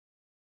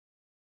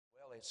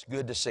It's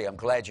good to see you. I'm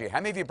glad you're here. How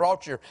many of you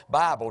brought your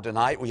Bible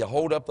tonight? Will you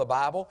hold up the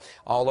Bible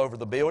all over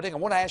the building? I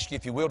want to ask you,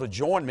 if you will, to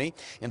join me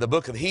in the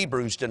book of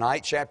Hebrews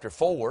tonight, chapter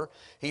 4.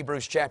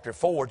 Hebrews chapter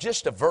 4,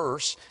 just a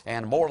verse,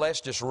 and more or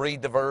less just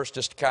read the verse,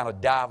 just to kind of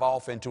dive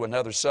off into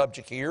another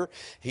subject here.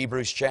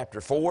 Hebrews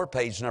chapter 4,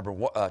 page number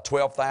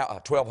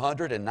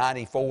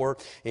 1294.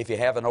 If you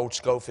have an old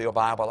Schofield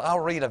Bible,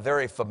 I'll read a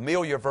very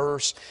familiar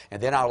verse,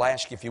 and then I'll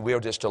ask you, if you will,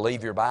 just to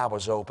leave your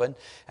Bibles open,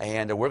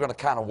 and we're going to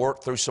kind of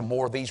work through some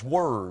more of these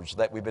words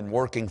that we've been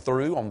working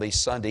through on these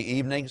Sunday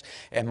evenings.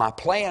 And my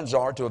plans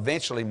are to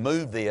eventually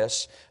move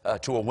this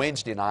to a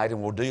Wednesday night,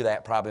 and we'll do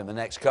that probably in the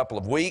next couple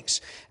of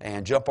weeks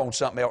and jump on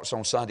something else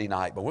on Sunday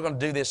night. But we're going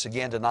to do this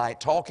again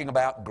tonight, talking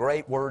about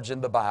great words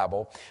in the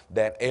Bible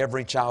that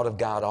every child of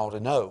God ought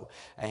to know.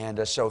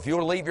 And so if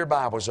you'll leave your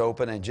Bibles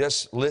open and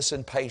just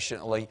listen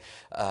patiently,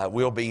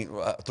 we'll be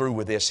through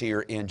with this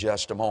here in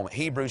just a moment.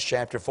 Hebrews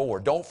chapter 4.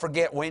 Don't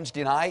forget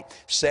Wednesday night,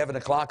 7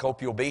 o'clock.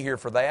 Hope you'll be here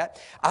for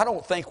that. I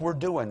don't think we're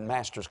doing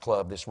Masters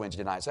Club this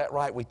Wednesday night. Is that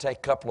right? We take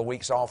a couple of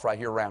weeks off right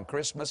here around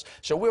Christmas.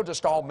 So we'll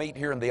just all meet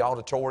here in the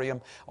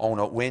auditorium on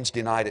a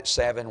Wednesday night at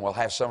 7. We'll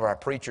have some of our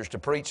preachers to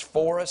preach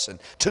for us and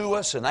to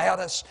us and at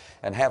us,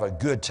 and have a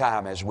good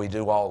time as we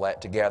do all that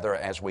together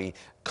as we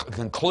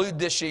conclude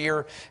this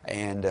year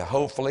and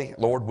hopefully,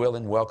 Lord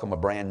willing, welcome a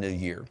brand new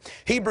year.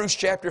 Hebrews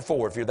chapter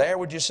 4. If you're there,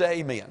 would you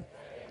say amen?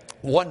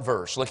 One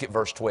verse. Look at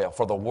verse 12.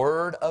 For the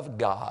Word of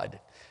God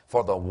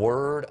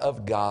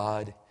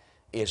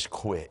is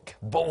quick.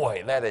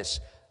 Boy, that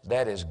is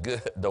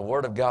good. The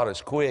Word of God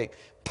is quick,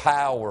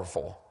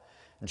 powerful,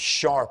 and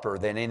sharper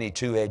than any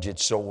two-edged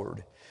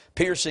sword,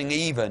 piercing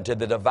even to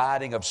the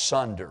dividing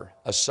asunder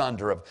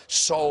of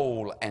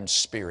soul and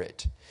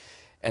spirit.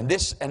 And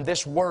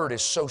this word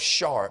is so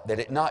sharp that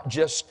it not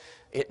just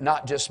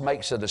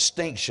makes a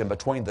distinction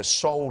between the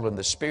soul and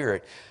the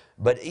spirit,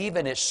 but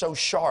even it's so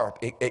sharp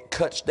it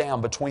cuts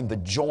down between the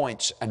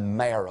joints and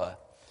marrow,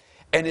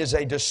 and is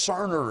a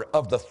discerner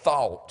of the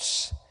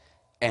thoughts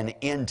and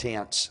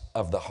intents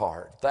of the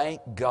heart.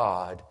 Thank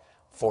God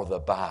for the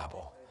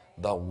Bible,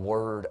 the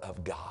Word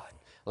of God.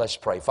 Let's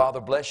pray. Father,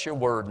 bless your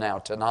Word now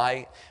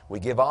tonight. We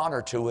give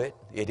honor to it.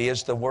 It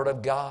is the Word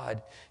of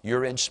God,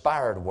 your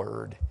inspired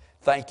Word.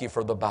 Thank you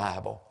for the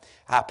Bible.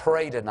 I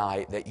pray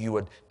tonight that you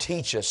would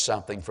teach us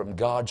something from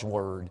God's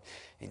Word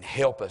and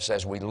help us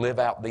as we live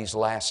out these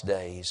last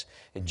days.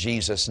 In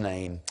Jesus'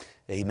 name,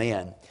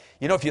 amen.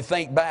 You know, if you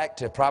think back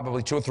to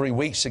probably 2 or 3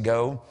 weeks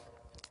ago,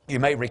 you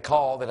may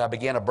recall that I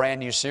began a brand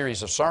new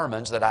series of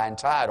sermons that I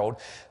entitled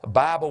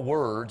Bible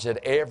Words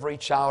That Every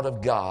Child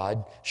of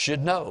God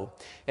Should Know.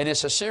 And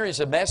it's a series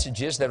of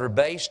messages that are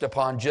based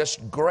upon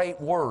just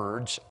great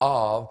words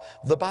of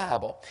the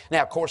Bible.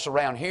 Now, of course,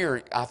 around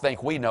here, I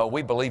think we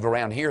believe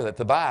around here that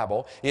the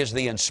Bible is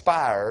the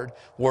inspired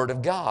Word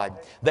of God.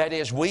 That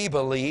is, we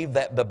believe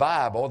that the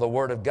Bible, the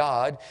Word of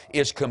God,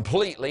 is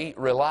completely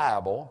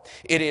reliable.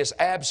 It is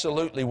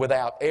absolutely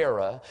without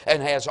error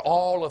and has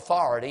all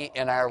authority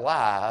in our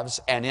lives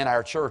and in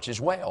our church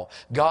as well.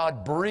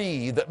 God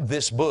breathed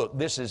this book.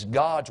 This is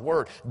God's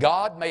Word.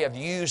 God may have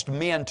used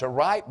men to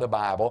write the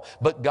Bible,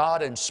 but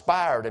God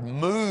inspired and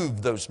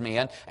moved those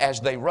men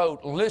as they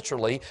wrote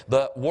literally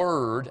the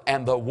Word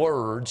and the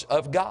words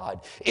of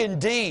God.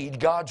 Indeed,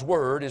 God's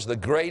Word is the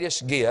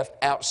greatest gift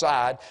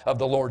outside of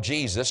the Lord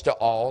Jesus to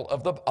all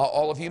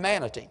of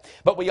humanity.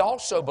 But we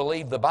also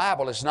believe the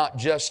Bible is not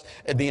just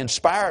the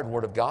inspired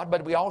Word of God,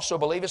 but we also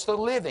believe it's the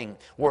living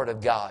Word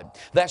of God.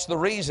 That's the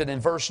reason in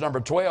verse number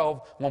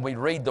 12, when we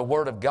read the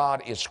Word of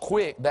God is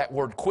quick, that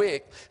word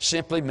quick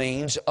simply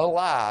means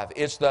alive.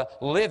 It's the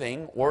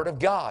living Word of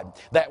God.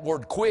 That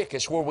word quick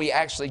is where we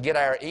actually get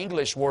our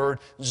English word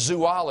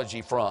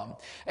zoology from.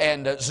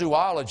 And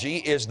zoology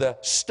is the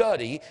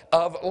study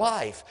of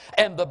life.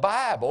 And the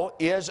Bible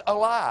is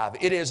alive.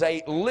 It is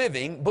a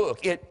living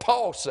book. It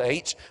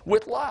pulsates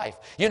with life.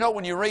 You know,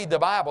 when you read the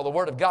Bible, the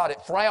Word of God,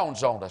 it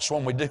frowns on us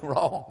when we do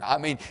wrong. I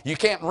mean, you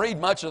can't read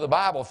much of the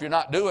Bible if you're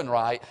not doing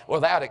right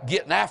without it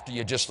getting after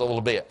you just a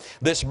little bit.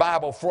 This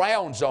Bible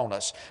frowns on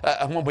us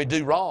when we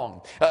do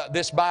wrong.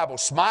 This Bible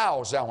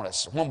smiles on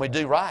us when we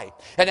do right.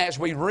 And as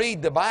we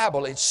read the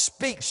Bible, it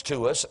speaks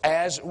to us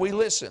as we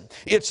listen.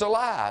 It's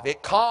alive.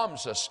 It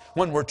calms us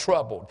when we're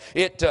troubled.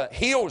 It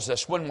heals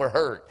us when we're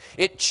hurt.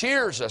 It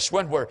cheers us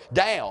when we're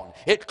down.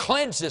 It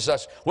cleanses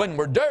us when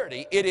we're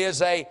dirty. It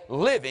is a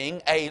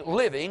living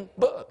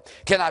book.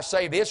 Can I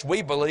say this?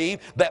 We believe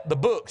that the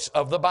books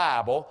of the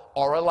Bible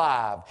are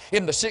alive.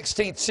 In the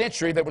 16th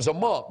century, there was a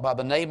monk by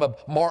the name of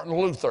Martin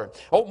Luther.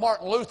 Oh,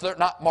 Martin Luther,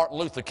 not Martin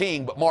Luther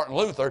King, but Martin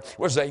Luther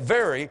was a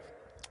very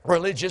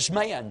religious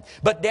man.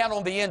 But down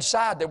on the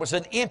inside, there was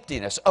an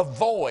emptiness, a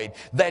void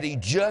that he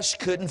just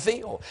couldn't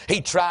fill.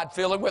 He tried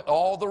filling with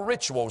all the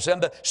rituals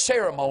and the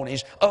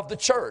ceremonies of the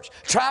church,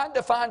 trying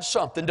to find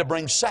something to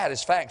bring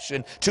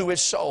satisfaction to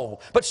his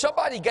soul. But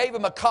somebody gave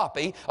him a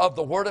copy of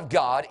the Word of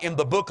God in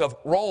the book of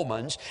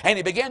Romans, and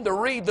he began to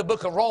read the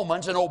book of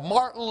Romans, and old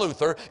Martin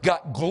Luther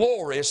got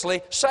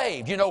gloriously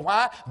saved. You know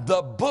why?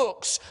 The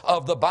books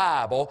of the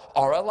Bible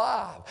are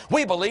alive.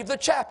 We believe the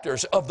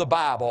chapters of the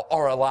Bible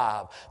are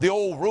alive. The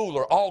old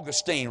ruler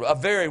Augustine, a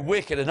very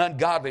wicked and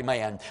ungodly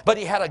man, but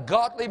he had a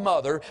godly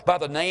mother by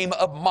the name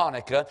of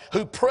Monica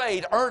who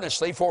prayed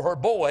earnestly for her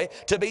boy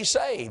to be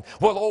saved.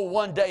 Well,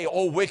 one day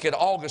old wicked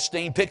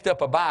Augustine picked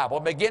up a Bible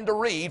and began to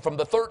read from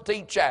the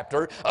 13th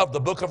chapter of the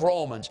book of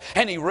Romans,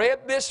 and he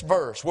read this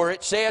verse where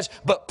it says,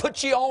 "But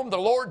put ye on the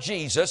Lord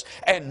Jesus,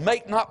 and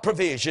make not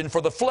provision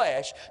for the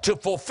flesh to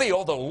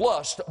fulfill the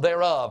lust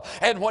thereof."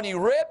 And when he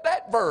read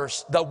that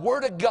verse, the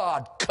Word of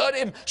God cut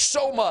him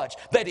so much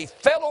that he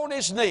fell on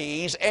his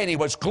knees, and he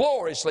was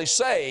gloriously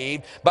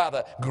saved by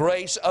the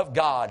grace of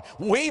God.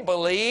 We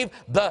believe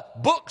the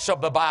books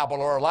of the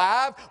Bible are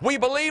alive. We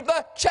believe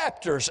the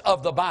chapters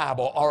of the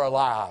Bible are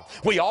alive.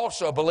 We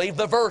also believe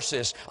the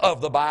verses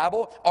of the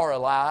Bible are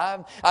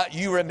alive.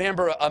 You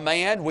remember a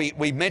man,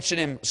 we mention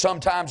him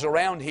sometimes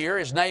around here.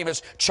 His name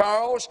is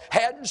Charles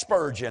Haddon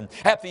Spurgeon.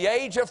 At the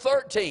age of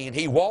 13,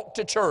 he walked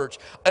to church,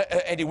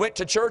 and he went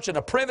to church in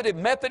a primitive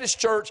Methodist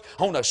church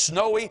on a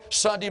snowy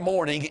Sunday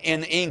morning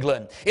in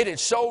England. It had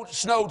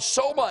snowed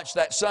so much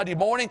that Sunday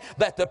morning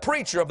that the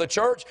preacher of the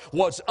church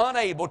was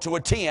unable to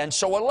attend,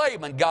 so a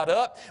layman got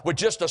up with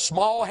just a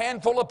small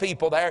handful of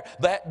people there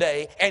that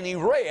day, and he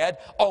read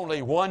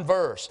only one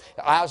verse.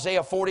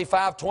 Isaiah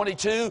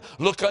 45:22,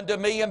 "Look unto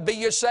me and be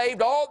ye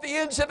saved, all the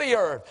ends of the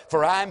earth,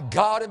 for I am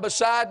God, and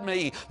beside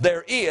me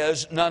there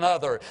is none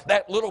other."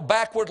 That little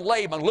backward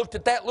layman looked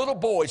at that little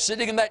boy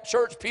sitting in that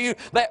church pew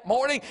that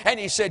morning, and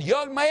he said,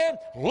 "Young man,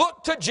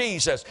 look to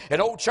Jesus."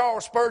 And old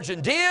Charles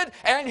Spurgeon did,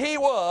 and he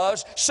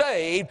was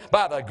saved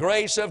by the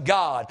grace of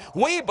God.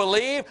 We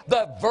believe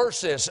the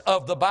verses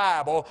of the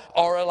Bible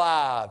are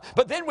alive.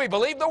 But then we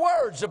believe the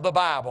words of the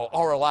Bible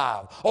are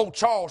alive. Old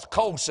Charles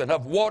Colson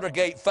of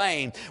Watergate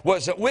fame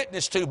was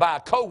witnessed to by a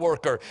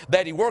co-worker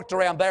that he worked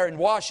around there in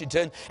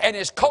Washington, and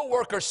his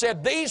co-worker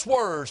said these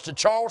words to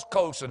Charles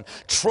Colson,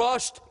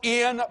 "Trust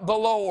in the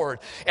Lord."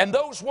 And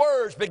those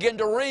words began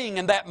to ring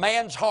in that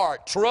man's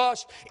heart,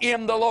 "Trust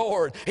in the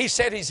Lord." He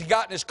said as he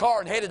got in his car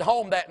and headed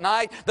home that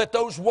night that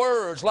those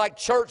words like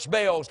church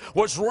bells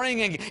was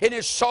ringing in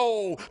his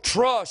soul,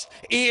 "Trust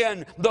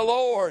in the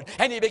Lord."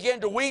 And he began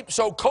to weep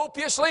so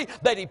copiously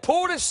that he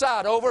pulled his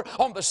side over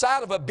on the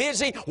side of a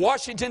busy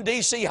Washington,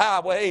 D.C.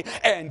 highway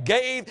and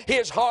gave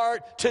his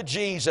heart to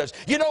Jesus.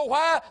 You know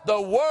why?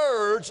 The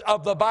words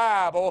of the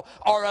Bible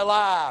are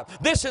alive.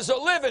 This is a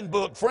living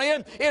book,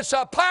 friend. It's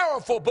a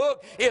powerful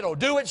book. It'll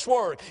do its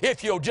work.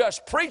 If you'll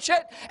just preach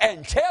it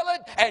and tell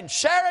it and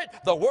share it,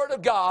 the Word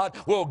of God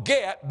will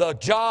get the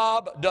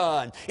job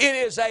done. It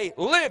is a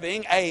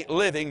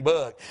living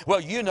book.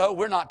 Well, you know,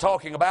 we're not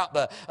talking about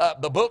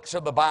the books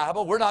of the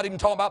Bible. We're not even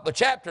talking about the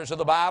chapters of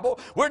the Bible.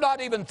 We're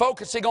not even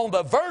focusing on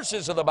the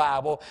verses of the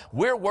Bible.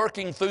 We're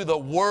working through the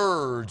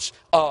words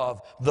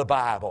of the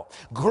Bible.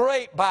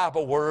 Great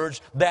Bible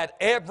words that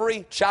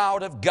every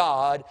child of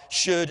God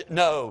should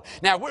know.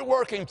 Now, we're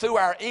working through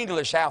our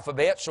English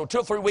alphabet, so 2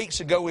 or 3 weeks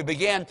ago we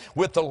began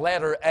with the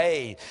letter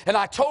A. And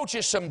I told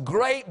you some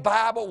great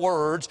Bible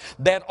words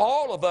that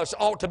all of us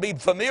ought to be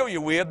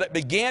familiar with that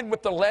begin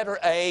with the letter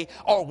A,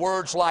 are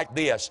words like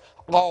this: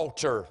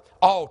 altar.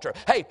 Altar.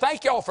 Hey,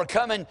 thank y'all for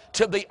coming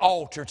to the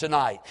altar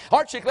tonight.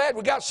 Aren't you glad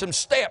we got some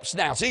steps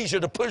now? It's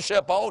easier to push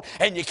up on,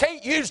 and you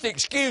can't use the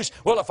excuse,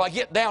 well, if I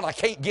get down, I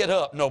can't get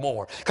up no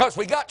more. Because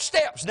we got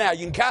steps now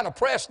you can kind of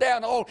press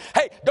down on.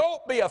 Hey,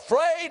 don't be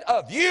afraid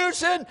of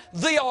using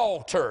the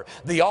altar.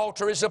 The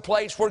altar is a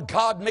place where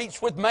God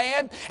meets with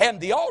man,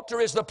 and the altar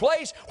is the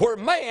place where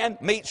man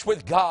meets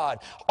with God.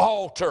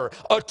 Altar,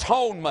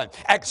 atonement,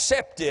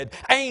 accepted,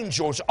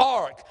 angels,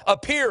 ark,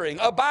 appearing,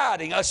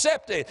 abiding,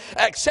 accepted,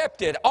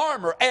 armor,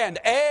 and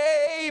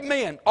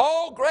amen.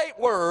 All great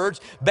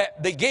words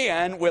that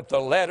begin with the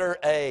letter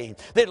A.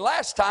 Then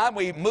last time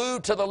we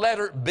moved to the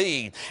letter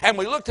B, and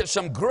we looked at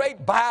some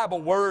great Bible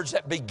words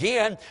that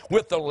begin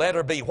with the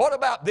letter B. What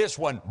about this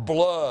one?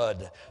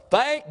 Blood.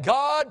 Thank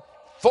God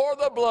for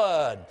the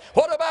blood.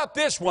 What about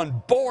this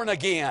one? Born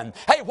again.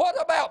 Hey, what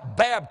about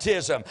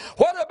baptism?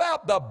 What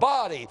about the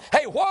body?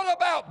 Hey, what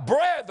about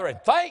brethren?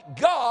 Thank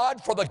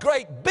God for the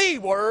great B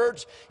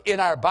words in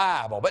our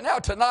Bible. But now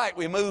tonight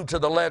we move to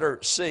the letter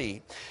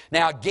C.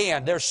 Now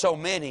again, there's so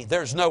many,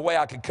 there's no way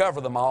I could cover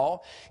them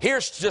all.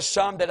 Here's just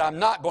some that I'm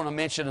not going to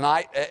mention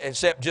tonight,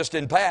 except just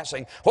in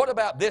passing. What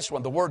about this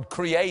one? The word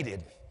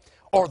created,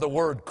 or the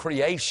word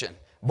creation.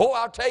 Boy,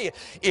 I'll tell you,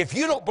 if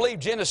you don't believe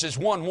Genesis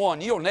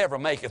 1:1, you'll never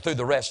make it through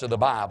the rest of the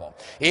Bible.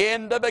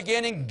 In the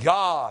beginning,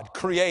 God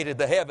created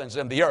the heavens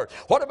and the earth.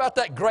 What about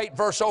that great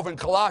verse over in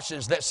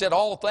Colossians that said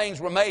all things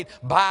were made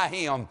by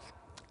Him,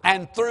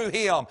 and through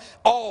Him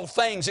all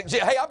things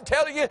exist. Hey, I'm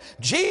telling you,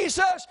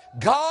 Jesus,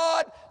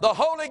 God, the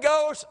Holy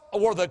Ghost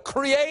were the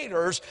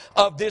creators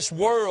of this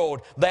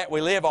world that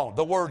we live on.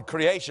 The word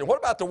creation. What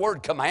about the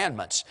word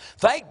commandments?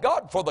 Thank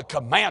God for the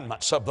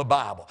commandments of the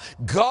Bible.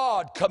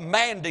 God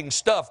commanding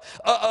stuff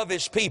of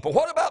His people.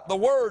 What about the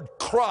word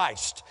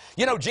Christ?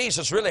 You know,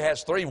 Jesus really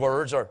has three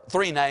words or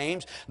three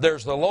names.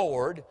 There's the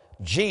Lord,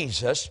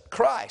 Jesus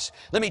Christ.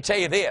 Let me tell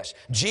you this.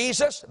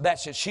 Jesus,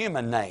 that's His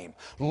human name.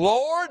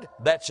 Lord,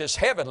 that's His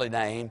heavenly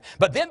name.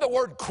 But then the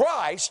word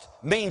Christ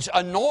means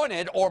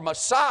anointed or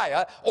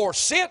Messiah or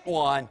sent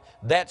one.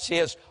 That's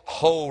His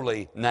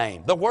holy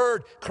name. The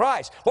word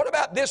Christ. What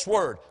about this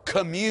word?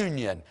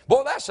 Communion.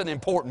 Well, that's an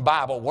important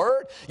Bible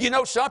word. You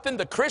know something?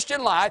 The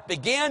Christian life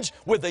begins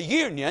with a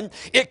union.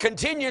 It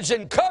continues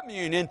in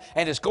communion,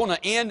 and it's going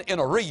to end in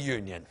a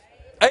reunion.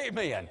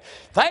 Amen.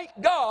 Thank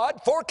God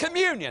for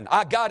communion.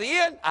 I got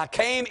in, I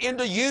came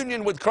into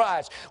union with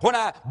Christ. When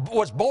I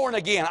was born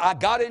again, I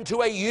got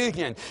into a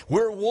union.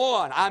 We're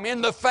one. I'm in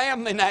the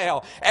family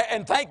now.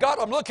 And thank God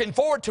I'm looking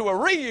forward to a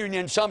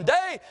reunion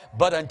someday.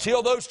 But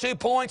until those 2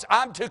 points,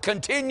 I'm to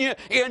continue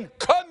in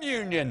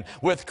communion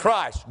with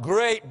Christ.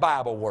 Great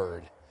Bible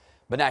word.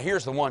 But now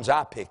here's the ones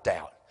I picked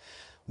out.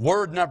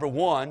 Word number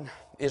one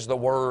is the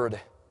word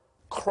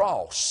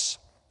cross,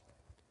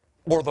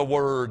 or the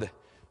word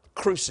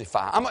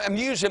crucify. I'm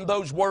using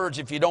those words,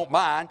 if you don't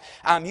mind.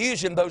 I'm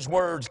using those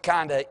words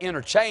kind of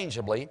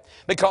interchangeably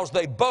because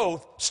they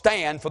both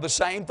stand for the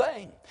same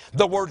thing.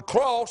 The word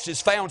cross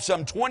is found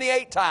some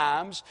 28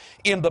 times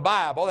in the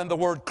Bible, and the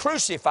word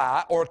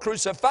crucify or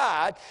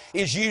crucified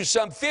is used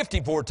some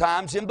 54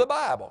 times in the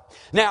Bible.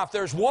 Now, if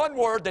there's one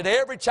word that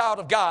every child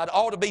of God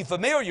ought to be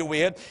familiar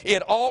with,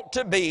 it ought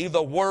to be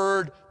the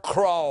word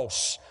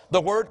cross.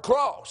 The word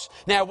cross.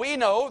 Now we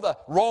know the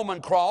Roman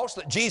cross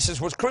that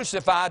Jesus was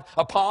crucified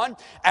upon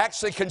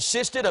actually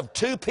consisted of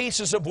two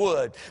pieces of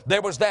wood.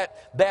 There was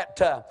that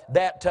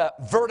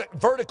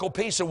vertical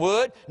piece of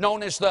wood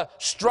known as the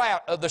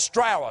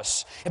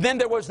strauss. And then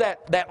there was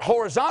that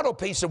horizontal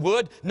piece of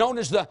wood known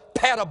as the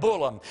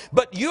patibulum.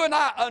 But you and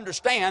I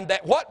understand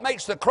that what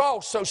makes the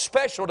cross so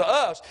special to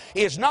us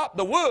is not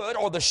the wood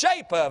or the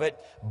shape of it,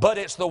 but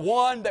it's the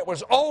one that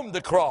was on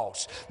the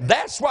cross.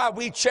 That's why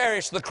we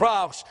cherish the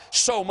cross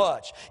so much.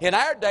 In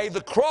our day,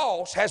 the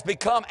cross has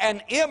become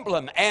an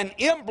emblem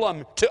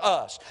to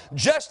us.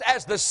 Just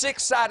as the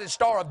six-sided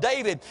Star of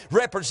David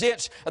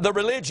represents the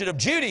religion of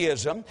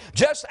Judaism,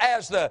 just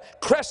as the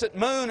crescent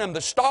moon and the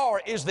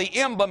star is the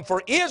emblem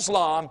for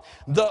Islam,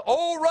 the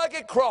old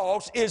rugged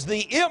cross is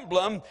the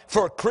emblem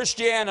for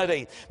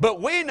Christianity.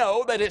 But we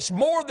know that it's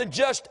more than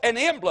just an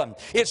emblem.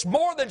 It's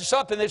more than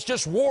something that's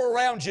just wore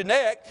around your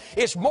neck.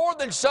 It's more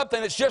than something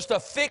that's just a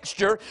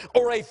fixture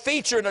or a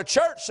feature in a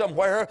church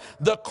somewhere.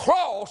 The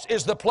cross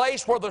is the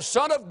place where the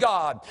Son of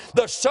God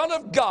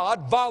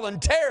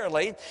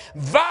voluntarily,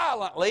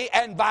 violently,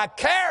 and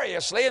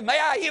vicariously, and may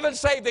I even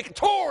say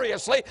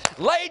victoriously,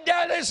 laid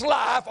down His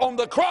life on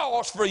the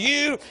cross for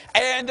you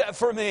and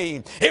for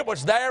me. It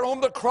was there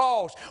on the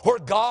cross where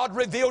God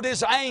revealed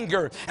His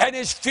anger and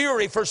His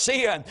fury for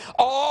sin.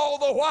 All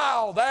the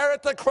while there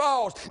at the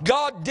cross,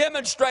 God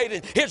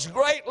demonstrated His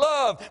great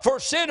love for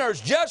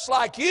sinners just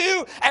like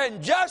you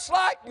and just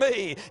like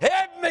me.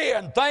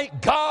 Amen.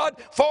 Thank God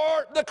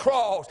for the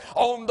cross.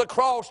 On the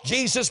cross,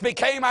 Jesus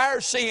became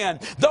our sin.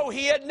 Though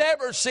He had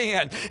never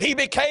sinned, He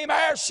became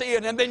our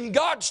sin. And then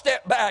God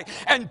stepped back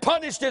and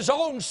punished His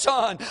own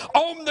Son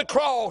on the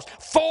cross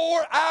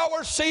for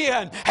our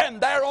sin.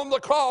 And there on the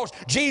cross,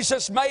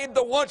 Jesus made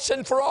the once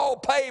and for all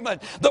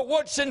payment, the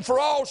once and for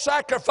all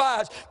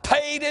sacrifice,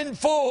 paid in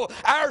full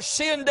our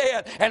sin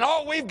debt. And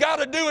all we've got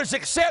to do is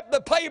accept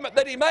the payment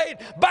that He made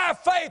by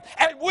faith,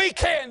 and we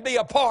can be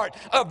a part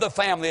of the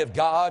family of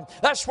God.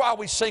 That's why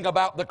we sing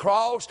about the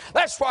cross.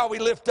 That's why we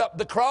lift up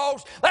the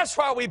cross. That's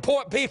why we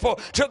point people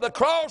to the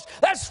cross.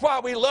 That's why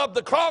we love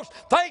the cross.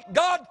 Thank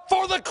God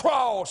for the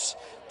cross.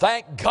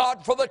 Thank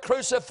God for the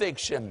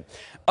crucifixion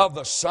of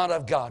the Son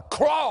of God.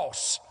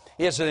 Cross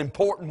is an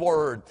important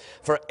word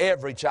for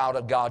every child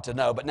of God to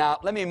know. But now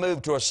let me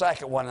move to a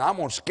second one, and I'm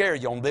going to scare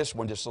you on this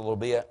one just a little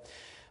bit.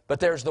 But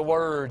there's the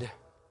word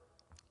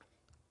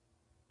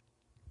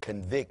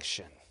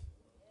conviction.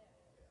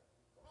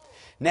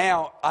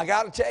 Now, I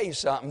got to tell you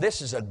something.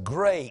 This is a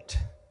great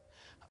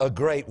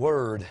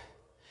word.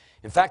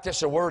 In fact,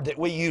 it's a word that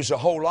we use a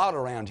whole lot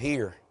around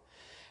here.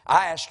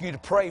 I ask you to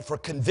pray for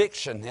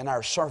conviction in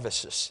our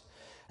services.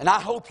 And I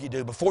hope you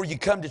do. Before you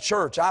come to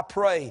church, I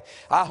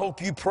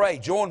hope you pray.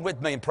 Join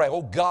with me and pray.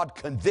 Oh God,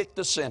 convict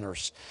the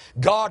sinners.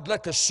 God,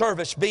 let the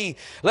service be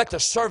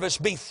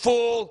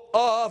full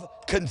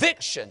of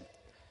conviction.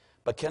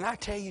 But can I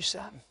tell you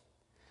something?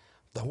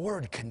 The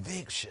word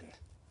conviction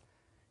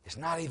is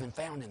not even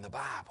found in the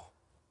Bible.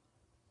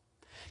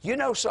 You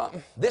know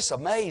something? This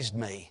amazed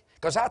me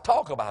because I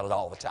talk about it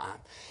all the time.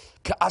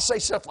 I say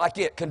stuff like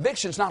it.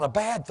 Conviction's not a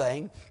bad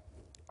thing.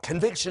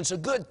 Conviction's a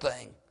good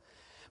thing.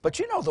 But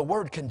you know the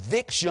word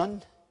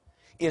conviction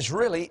is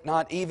really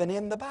not even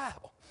in the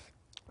Bible.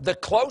 The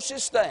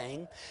closest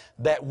thing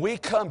that we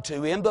come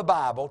to in the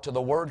Bible to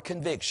the word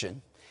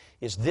conviction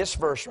is this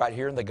verse right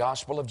here in the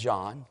Gospel of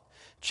John,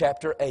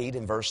 chapter 8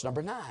 and verse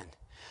number 9.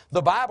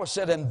 The Bible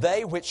said, and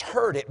they which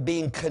heard it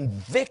being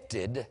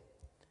convicted,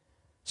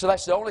 so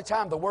that's the only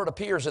time the word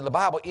appears in the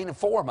Bible, any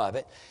form of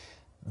it,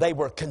 they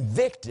were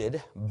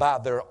convicted by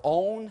their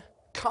own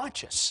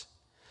conscience.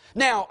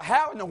 Now,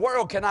 how in the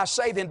world can I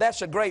say then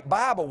that's a great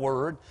Bible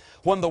word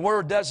when the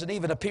word doesn't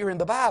even appear in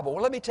the Bible?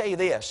 Well, let me tell you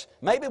this.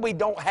 Maybe we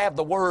don't have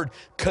the word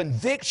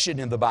conviction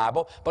in the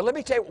Bible, but let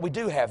me tell you what we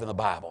do have in the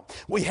Bible.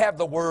 We have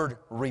the word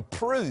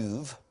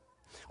reprove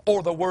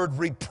or the word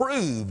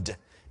reproved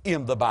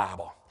in the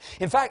Bible.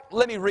 In fact,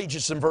 let me read you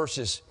some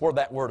verses where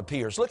that word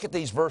appears. Look at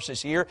these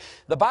verses here.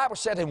 The Bible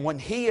said, and when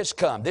He is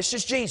come, this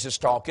is Jesus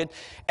talking,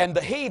 and the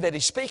He that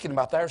He's speaking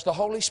about there is the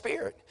Holy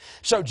Spirit.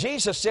 So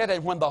Jesus said,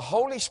 and when the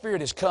Holy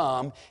Spirit is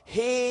come,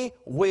 He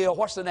will,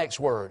 what's the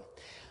next word?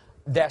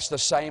 That's the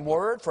same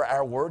word for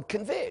our word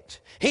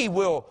convict. He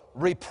will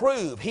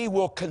reprove, He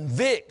will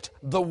convict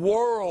the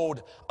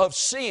world of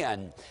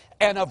sin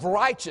and of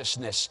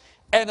righteousness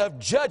and of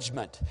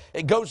judgment.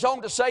 It goes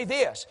on to say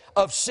this,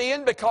 of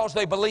sin because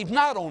they believe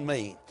not on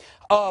me,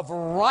 of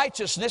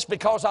righteousness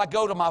because I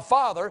go to my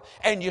Father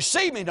and you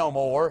see me no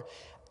more,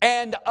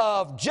 and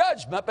of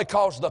judgment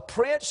because the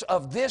prince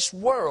of this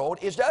world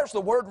is, there's the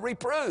word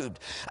reproved.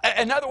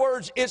 In other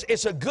words,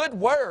 it's a good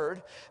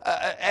word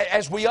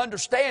as we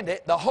understand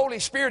it. The Holy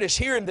Spirit is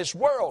here in this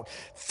world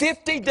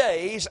 50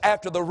 days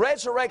after the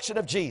resurrection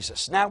of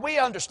Jesus. Now we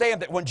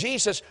understand that when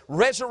Jesus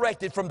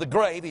resurrected from the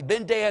grave, He'd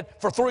been dead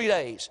for 3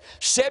 days.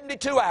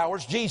 72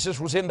 hours Jesus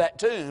was in that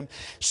tomb.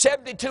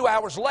 72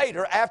 hours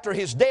later, after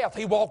His death,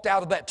 He walked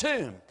out of that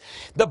tomb.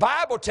 The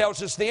Bible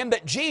tells us then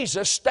that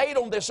Jesus stayed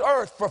on this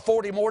earth for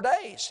 40 more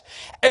days.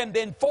 And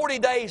then 40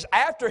 days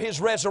after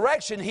His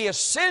resurrection, He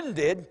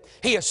ascended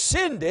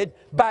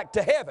back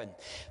to heaven.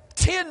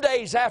 10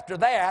 days after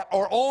that,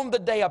 or on the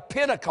day of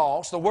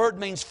Pentecost, the word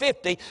means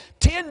 50,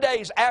 10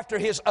 days after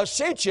His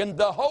ascension,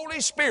 the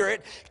Holy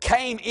Spirit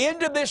came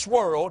into this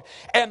world,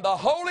 and the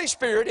Holy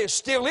Spirit is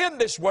still in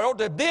this world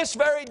to this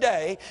very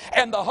day,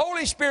 and the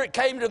Holy Spirit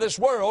came to this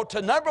world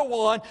to, number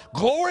one,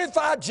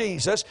 glorify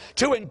Jesus,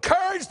 to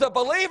encourage the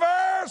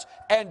believers,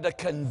 and to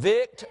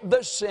convict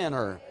the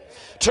sinner.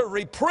 To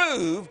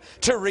reprove,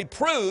 to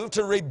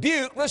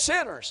rebuke the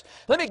sinners.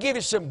 Let me give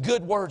you some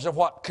good words of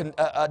what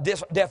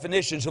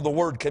definitions of the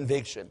word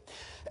conviction.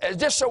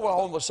 Just so we're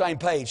on the same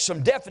page,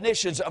 some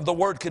definitions of the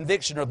word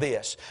conviction are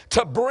this: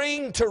 to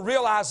bring to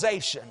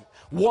realization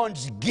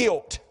one's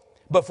guilt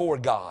before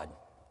God.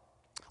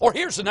 Or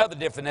here's another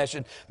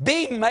definition: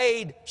 being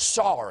made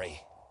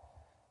sorry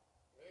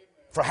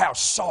for how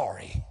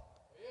sorry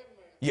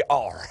you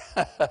are.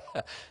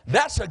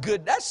 That's what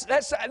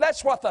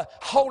the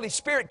Holy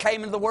Spirit came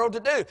into the world to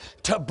do,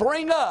 to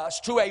bring us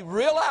to a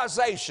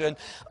realization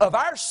of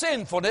our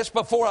sinfulness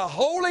before a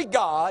holy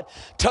God,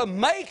 to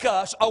make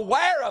us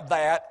aware of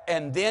that,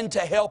 and then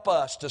to help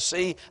us to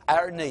see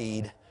our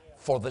need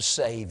for the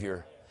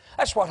Savior.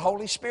 That's what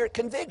Holy Spirit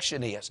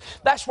conviction is.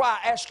 That's why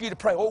I ask you to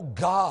pray, oh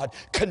God,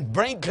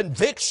 bring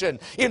conviction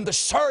in the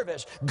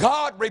service.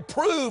 God,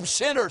 reprove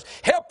sinners.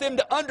 Help them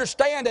to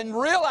understand and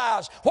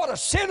realize what a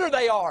sinner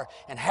they are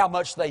and how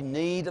much they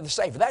need of the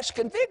Savior. That's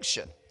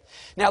conviction.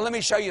 Now let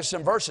me show you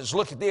some verses.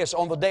 Look at this.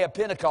 On the day of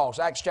Pentecost,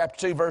 Acts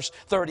chapter 2, verse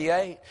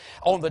 38.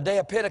 On the day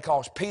of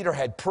Pentecost, Peter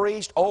had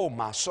preached. Oh,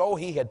 my soul,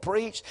 he had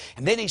preached.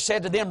 And then he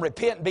said to them,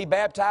 repent and be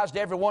baptized,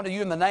 every one of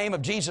you, in the name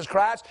of Jesus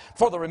Christ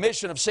for the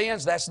remission of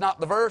sins. That's not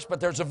the verse,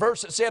 but there's a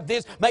verse that said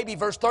this, maybe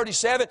verse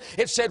 37.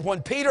 It said,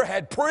 when Peter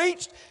had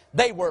preached,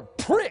 they were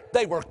pricked.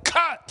 They were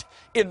cut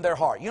in their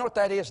heart. You know what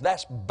that is?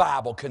 That's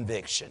Bible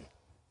conviction.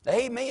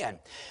 Amen.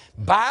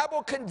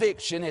 Bible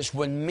conviction is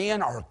when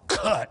men are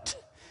cut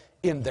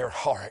in their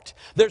heart.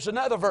 There's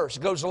another verse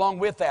that goes along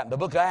with that in the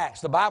book of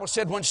Acts. The Bible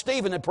said when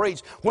Stephen had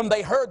preached, when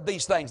they heard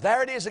these things,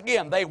 there it is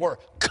again, they were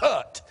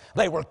cut.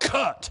 They were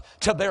cut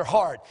to their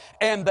heart,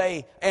 and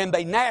they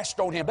gnashed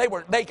on him.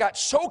 They got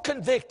so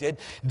convicted,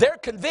 their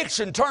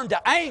conviction turned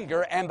to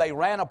anger, and they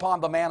ran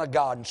upon the man of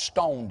God and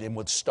stoned him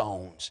with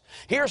stones.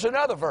 Here's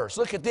another verse.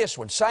 Look at this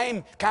one.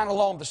 Same, kind of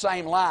along the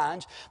same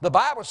lines. The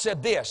Bible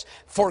said this,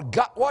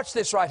 watch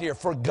this right here.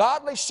 For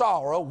godly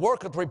sorrow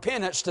worketh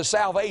repentance to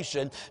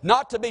salvation,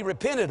 not to be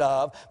repented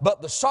of,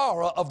 but the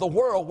sorrow of the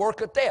world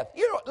worketh death.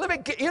 You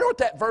know what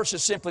that verse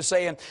is simply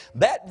saying?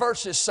 That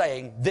verse is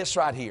saying this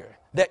right here,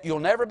 that you'll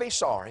never be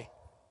sorry,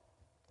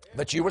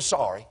 but you were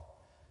sorry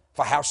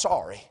for how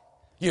sorry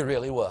you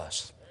really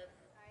was.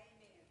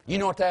 You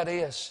know what that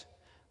is?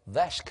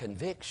 That's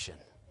conviction.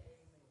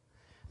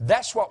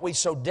 That's what we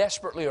so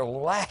desperately are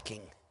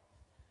lacking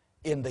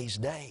in these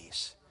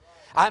days.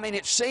 I mean,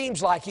 it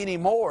seems like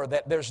anymore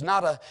that there's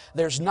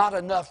not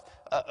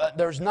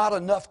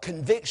enough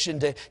conviction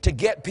to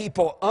get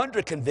people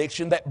under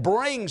conviction that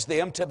brings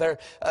them to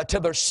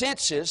their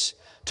senses,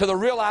 to the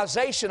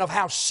realization of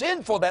how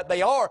sinful that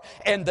they are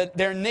and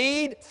their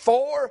need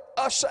for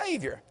a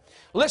Savior.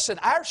 Listen,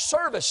 our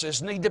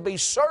services need to be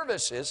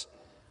services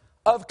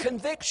of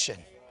conviction.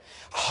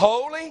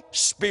 Holy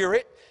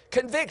Spirit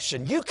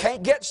conviction. You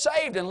can't get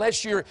saved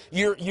unless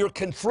you're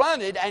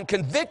confronted and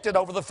convicted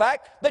over the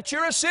fact that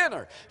you're a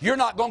sinner. You're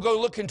not going to go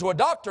looking to a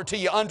doctor till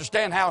you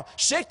understand how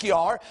sick you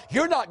are.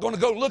 You're not going to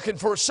go looking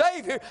for a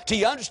Savior till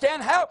you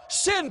understand how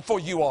sinful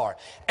you are.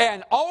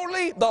 And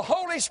only the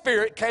Holy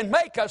Spirit can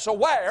make us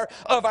aware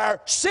of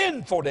our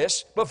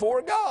sinfulness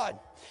before God.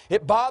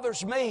 It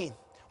bothers me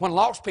when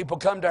lost people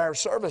come to our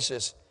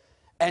services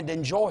and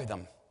enjoy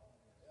them.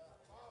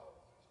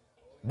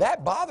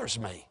 That bothers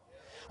me.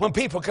 When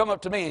people come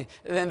up to me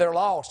and they're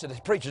lost and the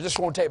preacher just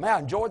want to tell me, man, I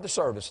enjoyed the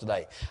service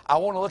today. I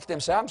want to look at them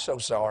and say, I'm so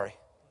sorry.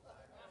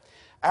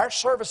 Our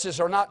services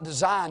are not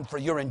designed for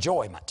your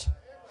enjoyment.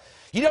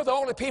 You know, the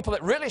only people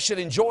that really should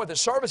enjoy the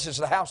services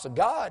of the house of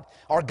God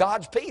are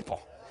God's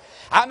people.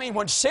 I mean,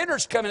 when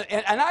sinners come in,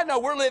 and I know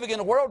we're living in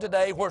a world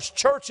today where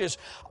churches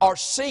are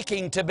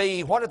seeking to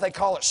be, what do they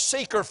call it,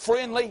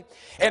 seeker-friendly.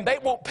 And they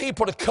want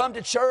people to come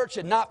to church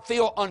and not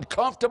feel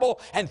uncomfortable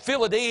and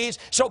feel at ease.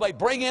 So they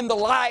bring in the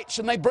lights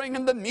and they bring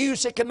in the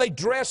music and they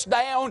dress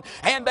down.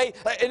 And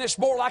it's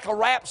more like a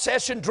rap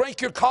session.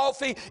 Drink your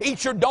coffee,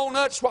 eat your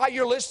donuts while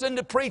you're listening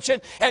to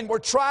preaching. And we're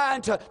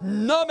trying to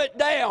numb it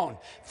down.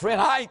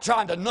 Friend, I ain't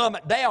trying to numb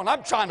it down.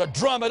 I'm trying to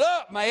drum it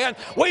up, man.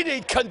 We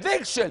need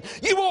conviction.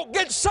 You won't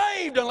get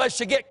saved unless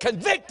you get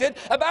convicted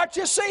about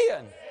your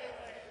sin.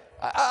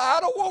 I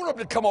don't want them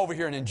to come over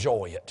here and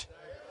enjoy it.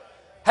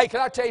 Hey,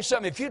 can I tell you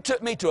something? If you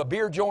took me to a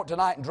beer joint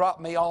tonight and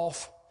dropped me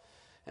off,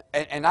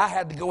 and I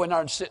had to go in there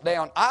and sit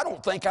down, I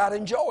don't think I'd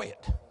enjoy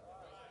it.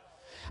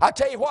 I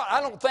tell you what,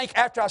 I don't think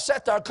after I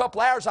sat there a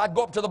couple hours, I'd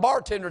go up to the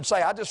bartender and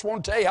say, I just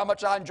want to tell you how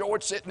much I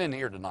enjoyed sitting in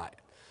here tonight.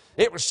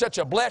 It was such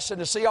a blessing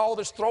to see all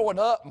this throwing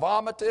up and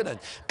vomiting and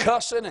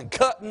cussing and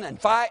cutting and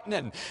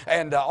fighting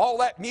and all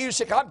that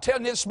music. I'm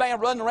telling you, this man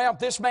running around with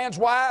this man's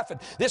wife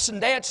and this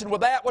and dancing with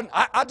that one.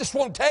 I just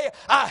want to tell you,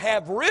 I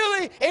have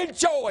really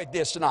enjoyed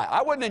this tonight.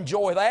 I wouldn't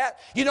enjoy that.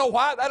 You know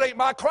why? That ain't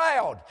my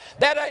crowd.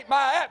 That ain't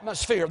my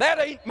atmosphere. That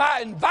ain't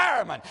my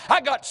environment. I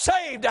got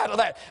saved out of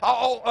that,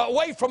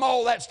 away from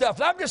all that stuff.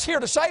 And I'm just here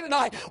to say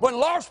tonight, when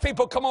lost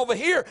people come over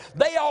here,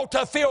 they ought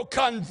to feel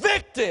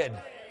convicted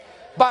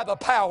by the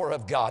power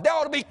of God. They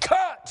ought to be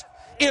cut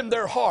in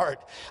their heart.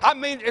 I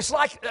mean, it's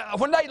like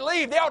when they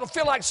leave, they ought to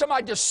feel like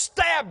somebody just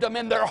stabbed them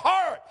in their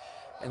heart.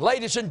 And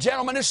ladies and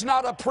gentlemen, it's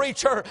not a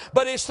preacher,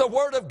 but it's the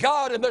Word of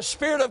God and the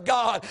Spirit of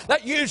God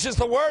that uses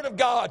the Word of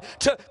God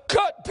to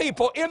cut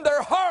people in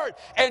their heart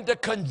and to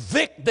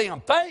convict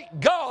them. Thank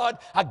God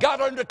I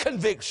got under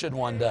conviction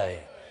one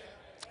day.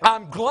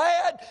 I'm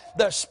glad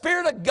the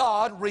Spirit of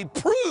God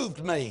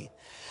reproved me.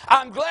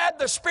 I'm glad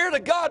the Spirit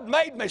of God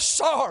made me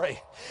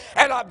sorry.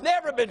 And I've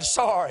never been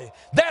sorry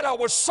that I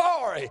was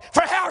sorry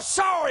for how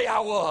sorry I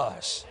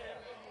was.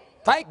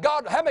 Thank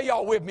God. How many of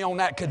y'all with me on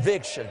that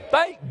conviction?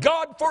 Thank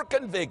God for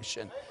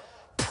conviction.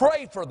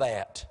 Pray for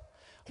that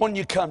when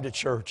you come to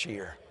church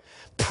here.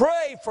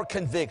 Pray for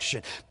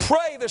conviction.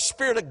 Pray the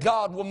Spirit of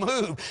God will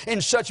move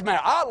in such a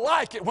manner. I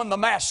like it when the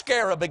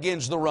mascara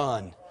begins to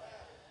run.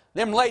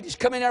 Them ladies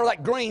come in there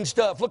like green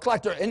stuff, look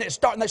like and they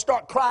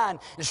start crying.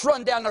 It's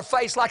running down their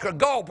face like their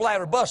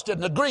gallbladder busted,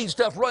 and the green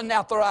stuff running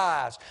out their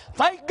eyes.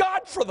 Thank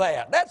God for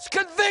that. That's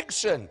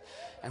conviction.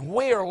 And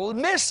we are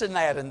missing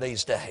that in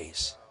these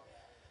days.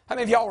 How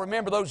many of y'all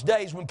remember those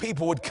days when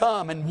people would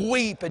come and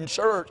weep in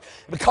church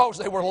because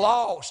they were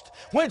lost?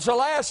 When's the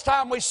last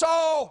time we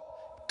saw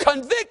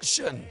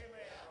conviction?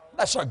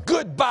 That's a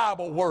good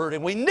Bible word,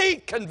 and we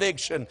need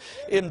conviction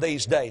in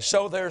these days.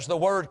 So there's the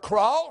word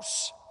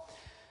cross.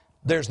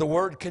 There's the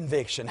word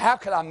conviction. How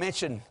could I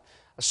mention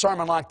a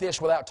sermon like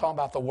this without talking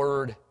about the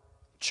word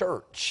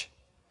church?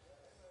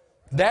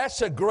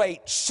 That's a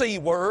great C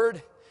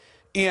word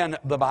in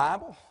the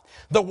Bible.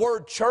 The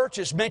word church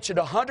is mentioned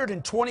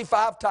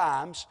 125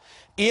 times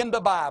in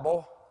the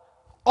Bible,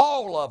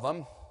 all of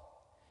them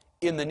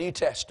in the New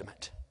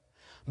Testament.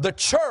 The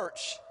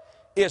church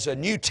is a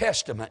New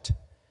Testament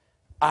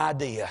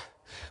idea.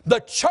 The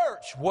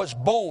church was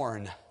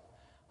born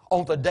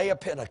on the day of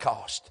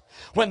Pentecost,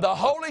 when the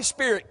Holy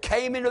Spirit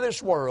came into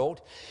this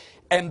world,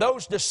 and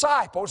those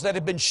disciples that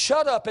had been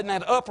shut up in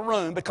that upper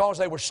room because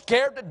they were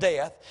scared to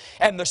death,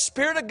 and the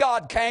Spirit of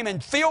God came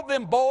and filled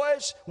them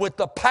boys with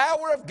the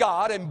power of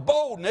God and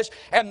boldness,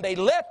 and they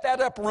left that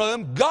upper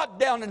room, got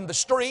down in the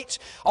streets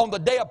on the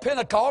day of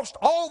Pentecost.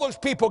 All those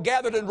people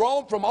gathered in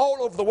Rome from all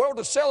over the world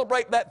to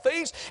celebrate that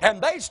feast,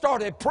 and they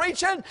started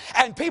preaching,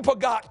 and people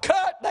got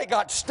cut, they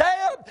got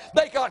stabbed,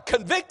 they got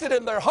convicted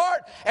in their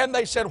heart, and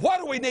they said, what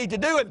do we need to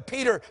do? And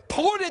Peter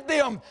pointed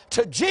them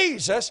to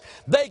Jesus.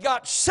 They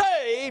got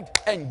saved.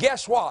 And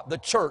guess what? The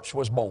church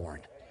was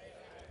born.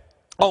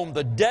 On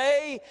the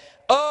day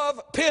of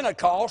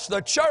Pentecost,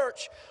 the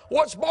church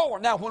was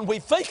born. Now, when we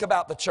think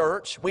about the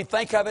church, we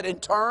think of it in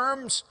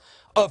terms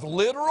of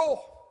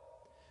literal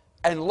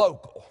and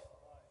local.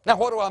 Now,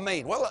 what do I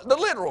mean? Well, the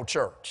literal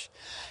church.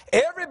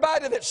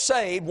 Everybody that's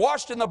saved,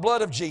 washed in the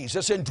blood of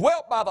Jesus, and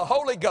dwelt by the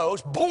Holy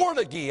Ghost, born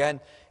again,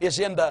 is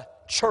in the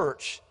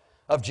church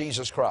of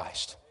Jesus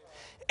Christ.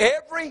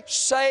 Every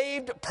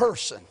saved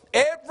person,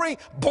 every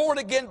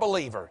born-again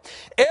believer,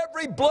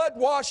 every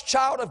blood-washed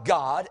child of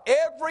God,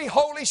 every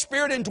Holy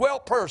Spirit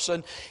indwelt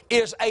person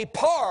is a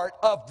part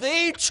of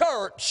the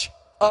church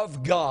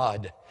of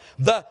God.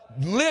 The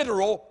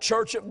literal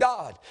church of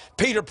God.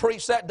 Peter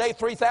preached that day,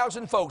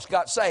 3,000 folks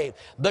got saved.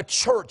 The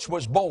church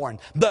was born.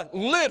 The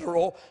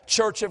literal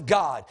church of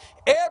God.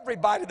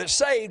 Everybody that's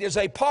saved is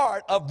a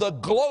part of the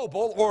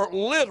global or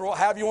literal,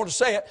 however you want to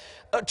say it,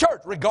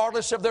 church,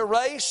 regardless of their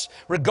race,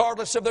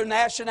 regardless of their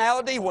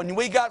nationality. When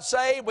we got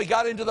saved, we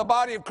got into the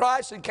body of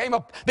Christ and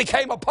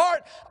became a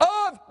part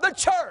of the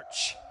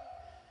church.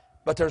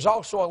 But there's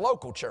also a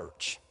local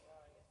church.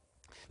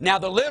 Now,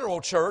 the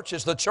literal church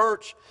is the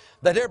church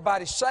that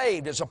everybody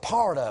saved is a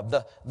part of,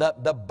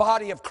 the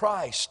body of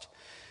Christ.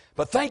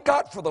 But thank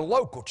God for the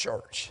local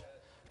church.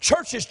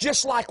 Churches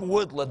just like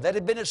Woodland that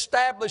had been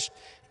established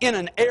in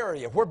an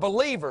area where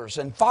believers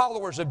and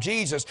followers of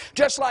Jesus,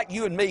 just like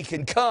you and me,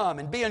 can come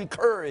and be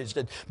encouraged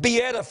and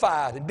be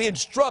edified and be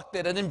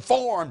instructed and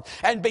informed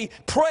and be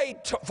prayed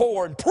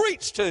for and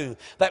preached to,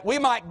 that we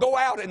might go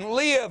out and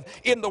live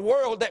in the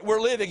world that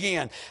we're living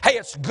in. Hey,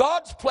 it's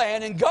God's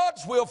plan and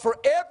God's will for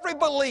every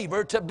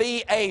believer to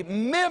be a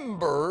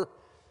member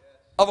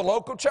of a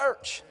local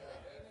church.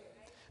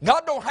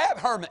 God don't have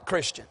hermit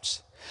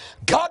Christians.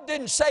 God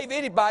didn't save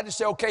anybody to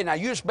say, okay, now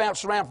you just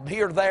bounce around from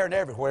here to there and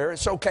everywhere.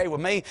 It's okay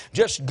with me.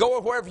 Just go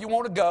wherever you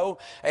want to go.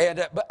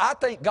 But I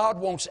think God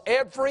wants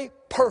every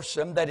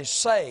person that is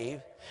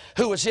saved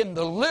who is in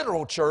the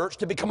literal church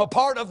to become a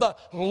part of the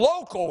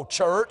local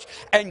church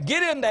and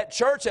get in that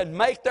church and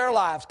make their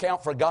lives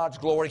count for God's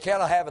glory.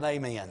 Can I have an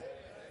amen?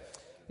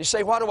 You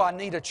say, why do I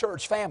need a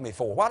church family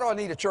for? Why do I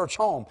need a church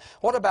home?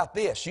 What about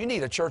this? You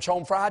need a church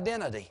home for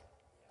identity.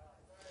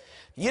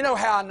 You know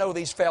how I know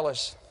these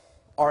fellas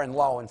are in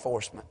law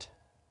enforcement?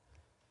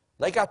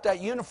 They got that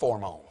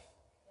uniform on.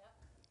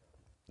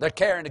 They're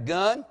carrying a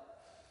gun.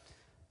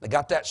 They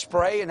got that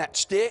spray and that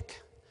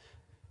stick.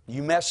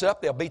 You mess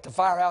up, they'll beat the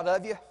fire out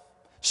of you,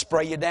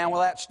 spray you down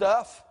with that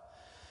stuff.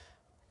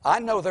 I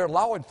know they're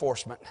law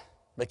enforcement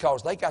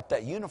because they got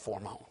that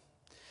uniform on.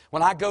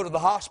 When I go to the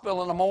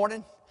hospital in the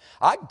morning,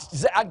 I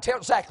can tell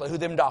exactly who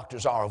them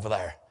doctors are over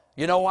there.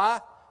 You know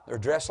why? They're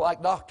dressed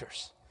like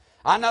doctors.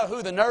 I know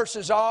who the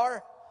nurses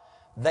are.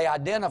 They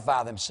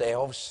identify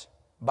themselves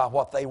by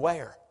what they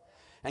wear.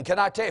 And can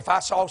I tell you, if I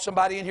saw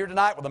somebody in here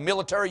tonight with a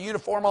military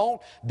uniform on,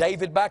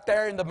 David back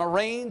there in the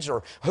Marines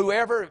or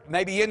whoever,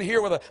 maybe in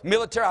here with a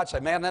military, I'd say,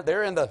 man,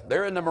 they're in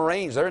the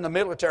Marines, they're in the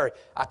military.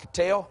 I could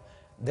tell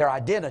their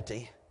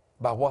identity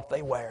by what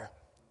they wear.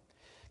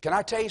 Can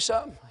I tell you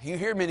something? You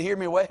hear me and hear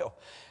me well.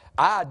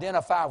 I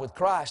identify with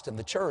Christ and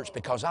the church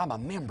because I'm a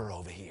member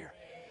over here.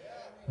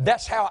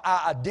 That's how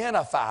I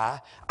identify.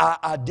 I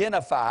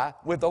identify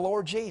with the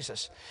Lord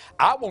Jesus.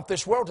 I want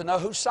this world to know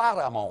whose side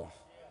I'm on.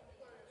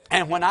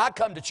 And when I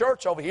come to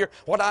church over here,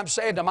 what I'm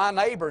saying to my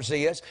neighbors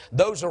is,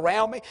 those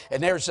around me,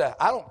 and I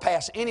don't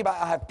pass anybody.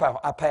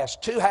 I pass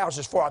two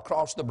houses before I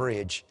cross the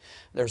bridge.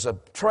 There's a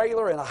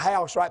trailer and a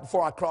house right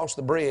before I cross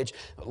the bridge.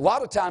 A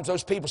lot of times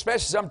those people,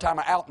 especially sometime,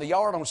 are out in the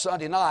yard on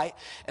Sunday night,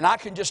 and I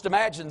can just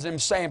imagine them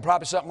saying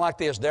probably something like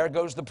this: there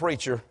goes the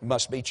preacher,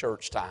 must be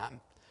church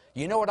time.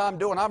 You know what I'm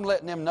doing? I'm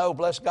letting them know,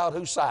 bless God,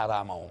 whose side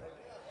I'm on.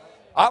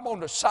 I'm on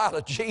the side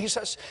of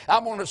Jesus.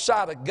 I'm on the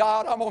side of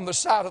God. I'm on the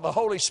side of the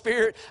Holy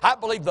Spirit. I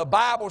believe the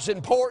Bible's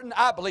important.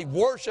 I believe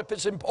worship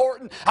is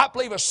important. I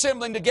believe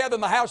assembling together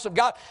in the house of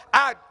God.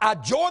 I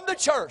joined the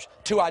church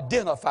to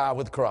identify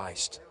with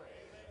Christ.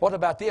 What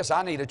about this?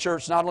 I need a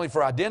church not only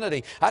for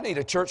identity, I need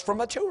a church for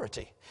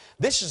maturity.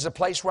 This is a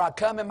place where I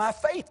come and my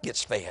faith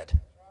gets fed.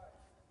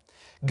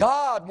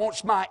 God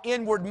wants my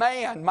inward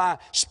man, my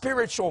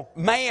spiritual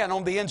man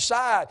on the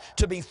inside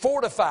to be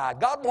fortified.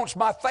 God wants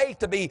my faith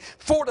to be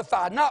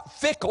fortified, not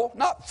fickle,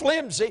 not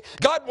flimsy.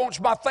 God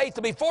wants my faith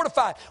to be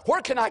fortified.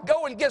 Where can I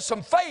go and get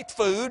some faith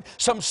food,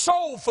 some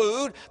soul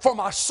food for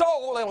my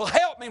soul that will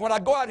help me when I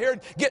go out here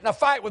and get in a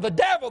fight with the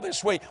devil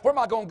this week? Where am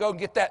I going to go and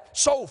get that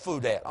soul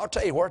food at? I'll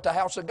tell you, we're at the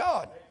house of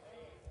God.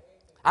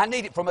 I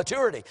need it for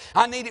maturity.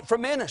 I need it for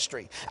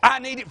ministry. I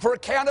need it for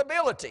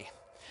accountability.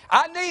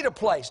 I need a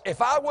place.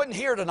 If I wasn't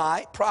here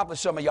tonight, probably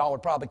some of y'all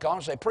would probably call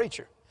and say,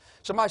 preacher,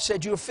 somebody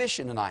said you were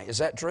fishing tonight. Is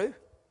that true?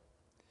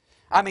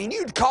 I mean,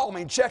 you'd call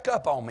me and check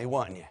up on me,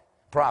 wouldn't you?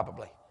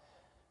 Probably.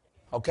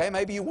 Okay,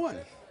 maybe you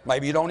wouldn't.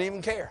 Maybe you don't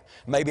even care.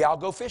 Maybe I'll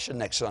go fishing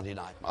next Sunday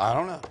night. I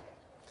don't know.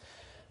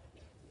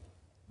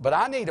 But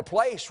I need a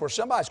place where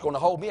somebody's going to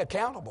hold me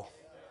accountable.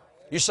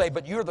 You say,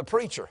 but you're the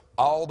preacher.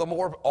 All the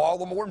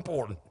more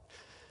important.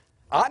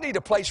 I need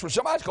a place where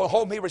somebody's going to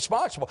hold me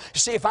responsible. You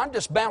see, if I'm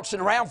just bouncing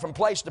around from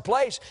place to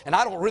place and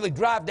I don't really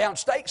drive down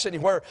stakes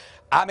anywhere,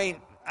 I mean,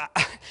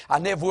 I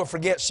never will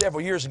forget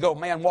several years ago, a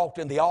man walked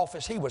in the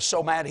office. He was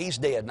so mad, he's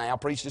dead now. I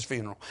preached his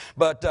funeral.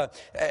 But,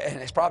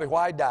 and it's probably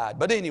why he died.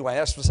 But anyway,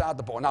 that's beside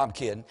the point. No, I'm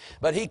kidding.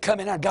 But he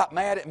come in and got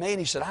mad at me and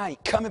he said, I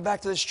ain't coming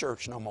back to this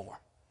church no more.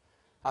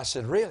 I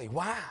said, really?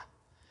 Why?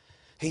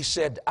 He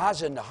said, I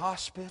was in the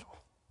hospital.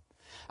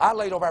 I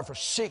laid over there for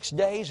 6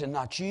 days, and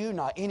not you,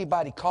 not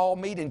anybody called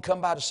me, didn't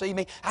come by to see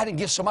me. I didn't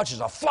get so much as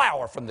a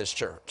flower from this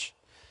church.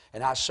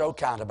 And I was so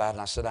kind about it,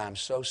 and I said, I'm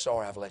so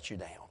sorry I've let you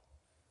down.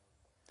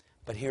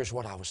 But here's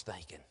what I was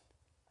thinking.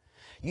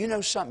 You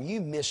know something?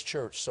 You miss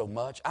church so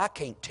much, I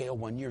can't tell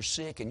when you're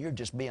sick and you're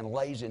just being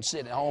lazy and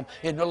sitting at home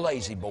in the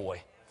lazy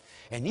boy.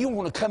 And you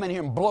want to come in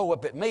here and blow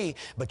up at me,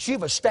 but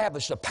you've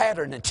established a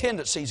pattern and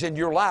tendencies in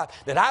your life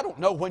that I don't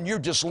know when you're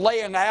just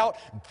laying out,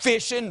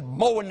 fishing,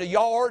 mowing the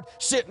yard,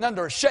 sitting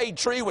under a shade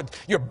tree with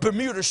your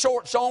Bermuda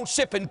shorts on,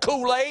 sipping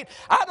Kool-Aid.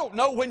 I don't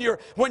know when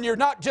you're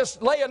not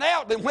just laying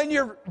out than when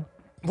you're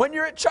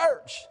at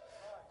church.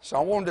 So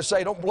I wanted to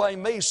say, don't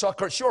blame me,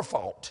 sucker, it's your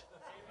fault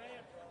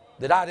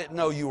that I didn't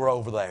know you were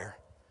over there.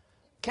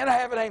 Can I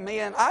have an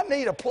amen? I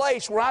need a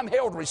place where I'm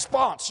held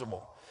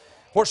responsible,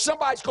 where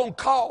somebody's going to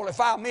call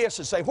if I miss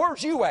and say,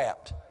 where's you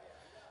at?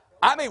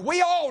 I mean,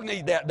 we all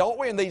need that, don't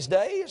we, in these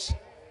days?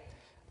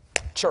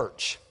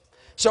 Church.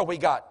 So we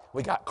got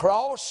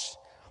cross,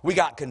 we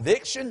got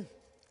conviction,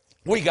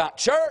 we got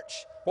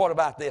church. What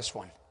about this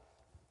one?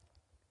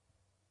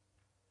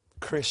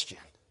 Christian.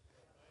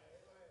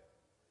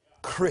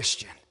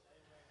 Christian.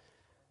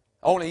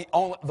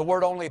 The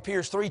word only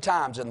appears 3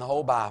 times in the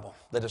whole Bible.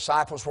 The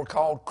disciples were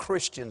called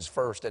Christians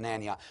first in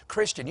Antioch.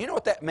 Christian, you know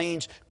what that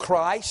means?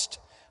 Christ,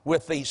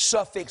 with the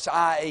suffix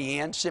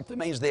I-A-N, simply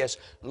means this: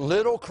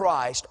 little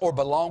Christ, or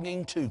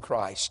belonging to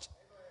Christ.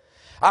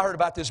 I heard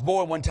about this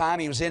boy one time.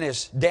 He was in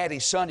his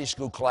daddy's Sunday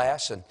school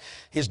class, and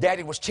his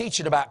daddy was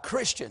teaching about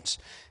Christians.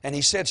 And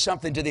he said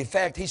something to the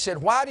effect, he said,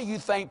 why do you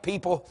think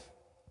people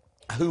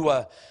who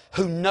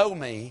know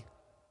me,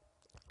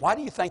 why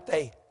do you think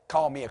they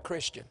call me a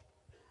Christian?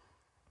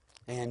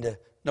 And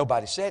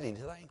nobody said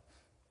anything.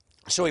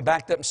 So he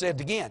backed up and said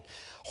it again.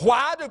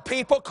 Why do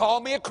people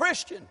call me a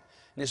Christian? And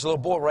this little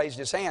boy raised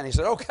his hand. He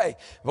said, okay,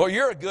 well,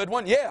 you're a good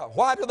one. Yeah,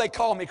 why do they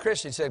call me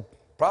Christian? He said,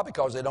 probably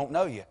because they don't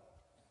know you.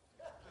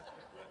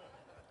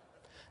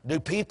 Do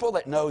people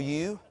that know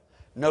you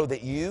know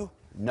that you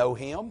know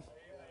Him?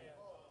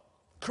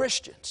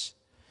 Christians.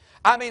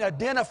 I mean,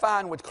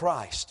 identifying with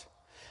Christ.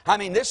 I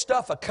mean, this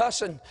stuff of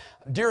cussing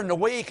during the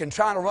week and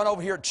trying to run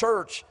over here at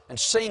church and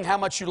sing how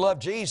much you love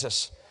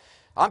Jesus,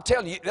 I'm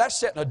telling you, that's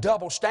setting a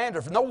double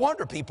standard. No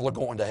wonder people are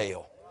going to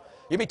hell.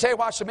 Let me tell you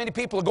why so many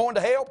people are going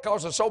to hell,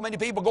 because there's so many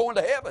people going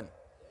to heaven.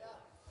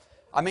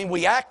 I mean,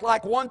 we act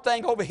like one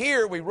thing over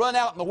here, we run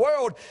out in the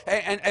world,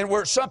 and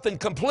we're something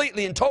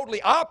completely and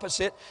totally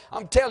opposite.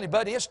 I'm telling you,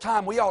 buddy, it's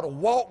time we ought to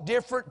walk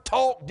different,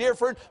 talk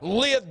different,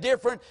 live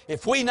different.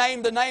 If we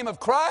name the name of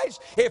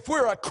Christ, if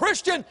we're a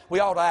Christian, we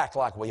ought to act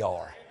like we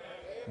are.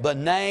 The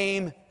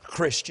name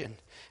Christian.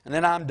 And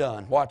then I'm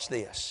done. Watch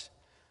this.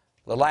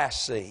 The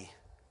last C.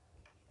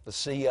 The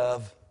C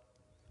of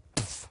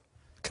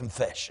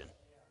confession.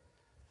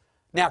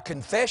 Now,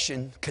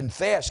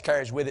 confess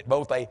carries with it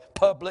both a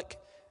public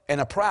and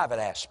a private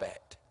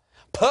aspect.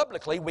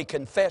 Publicly, we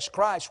confess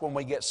Christ when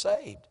we get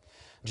saved.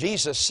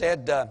 Jesus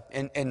said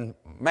in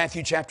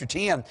Matthew chapter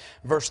 10,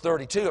 verse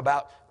 32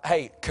 about,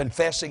 hey,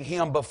 confessing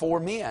Him before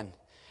men.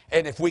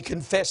 And if we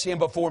confess Him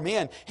before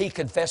men, He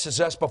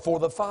confesses us before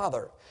the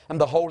Father and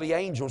the holy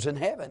angels in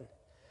heaven.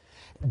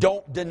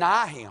 Don't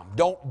deny Him.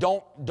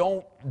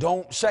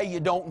 Don't say you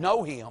don't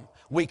know Him.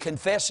 We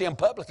confess Him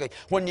publicly.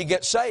 When you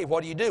get saved,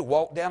 what do?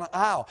 Walk down an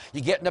aisle.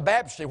 You get in the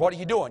baptistry, what are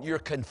you doing? You're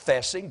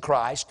confessing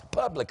Christ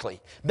publicly.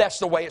 That's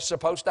the way it's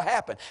supposed to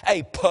happen.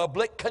 A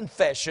public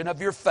confession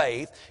of your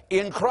faith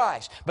in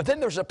Christ. But then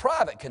there's a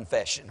private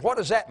confession. What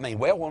does that mean?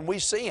 Well, when we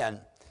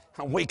sin,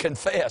 we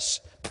confess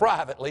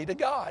privately to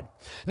God.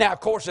 Now, of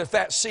course, if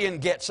that sin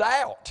gets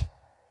out,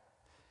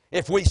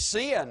 if we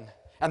sin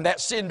and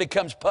that sin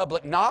becomes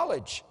public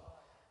knowledge,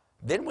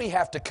 then we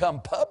have to come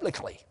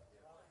publicly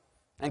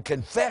and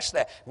confess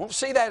that. We won't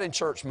see that in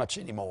church much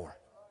anymore.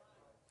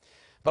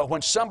 But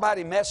when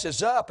somebody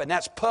messes up and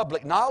that's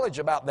public knowledge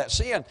about that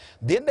sin,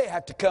 then they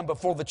have to come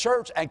before the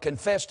church and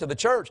confess to the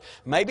church.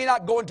 Maybe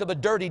not go into the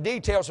dirty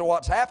details of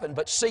what's happened,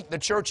 but seek the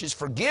church's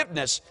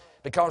forgiveness,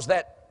 because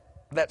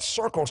that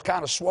circle's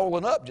kind of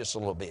swollen up just a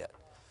little bit.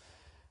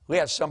 We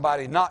had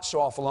somebody not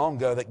so awful long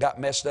ago that got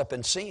messed up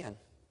in sin.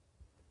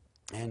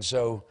 And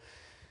so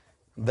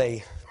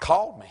they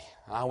called me.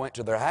 I went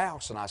to their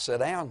house and I sat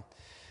down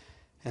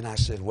and I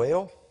said,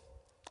 well,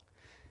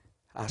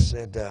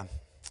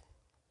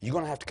 you're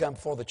going to have to come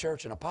before the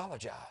church and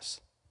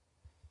apologize.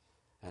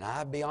 And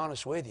I'd be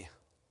honest with you,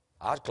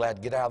 I was glad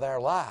to get out of there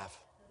alive.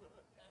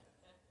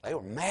 They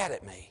were mad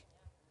at me.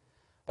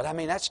 But I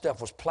mean, that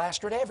stuff was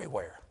plastered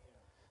everywhere.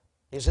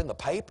 It was in the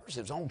papers,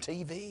 it was on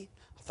TV.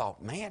 I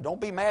thought, man, don't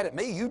be mad at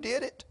me, you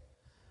did it.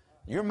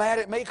 You're mad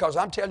at me because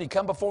I'm telling you,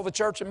 come before the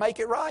church and make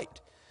it right.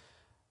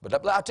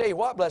 But I'll tell you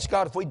what, bless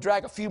God, if we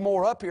drag a few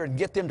more up here and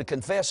get them to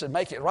confess and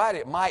make it right,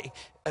 it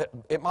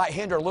might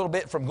hinder a little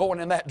bit from going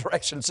in that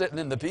direction, sitting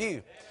in the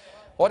pew.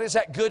 What is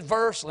that good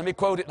verse? Let me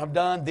quote it and I'm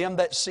done. Them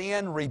that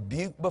sin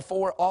rebuke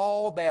before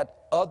all,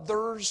 that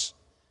others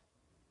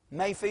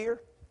may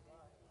fear.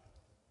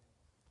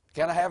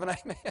 Can I have an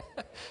amen?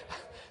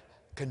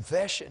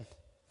 Confession.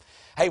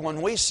 Hey,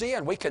 when we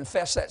sin, we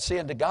confess that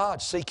sin to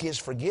God, seek His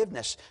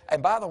forgiveness.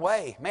 And by the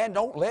way, man,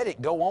 don't let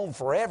it go on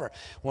forever.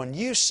 When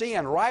you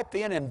sin right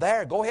then and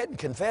there, go ahead and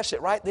confess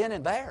it right then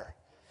and there.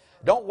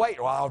 Don't wait,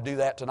 well, I'll do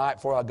that tonight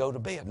before I go to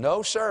bed.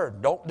 No, sir,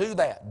 don't do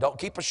that. Don't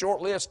keep a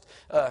short list,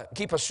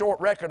 keep a short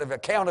record of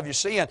account of your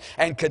sin,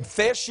 and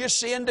confess your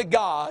sin to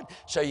God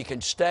so you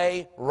can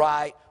stay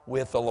right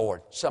with the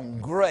Lord. Some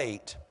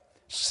great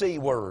C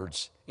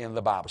words in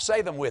the Bible.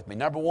 Say them with me.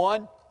 Number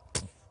 1,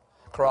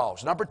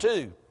 cross. Number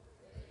 2,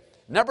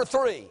 number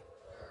 3,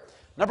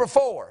 number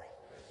 4,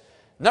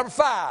 number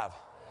 5,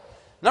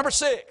 number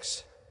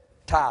 6,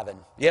 tithing.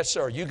 Yes,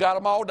 sir, you got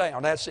them all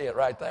down. That's it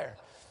right there.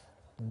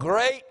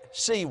 Great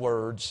C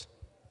words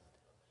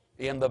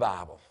in the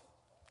Bible.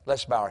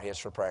 Let's bow our heads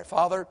for prayer.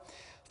 Father,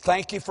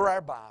 thank you for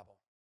our Bible.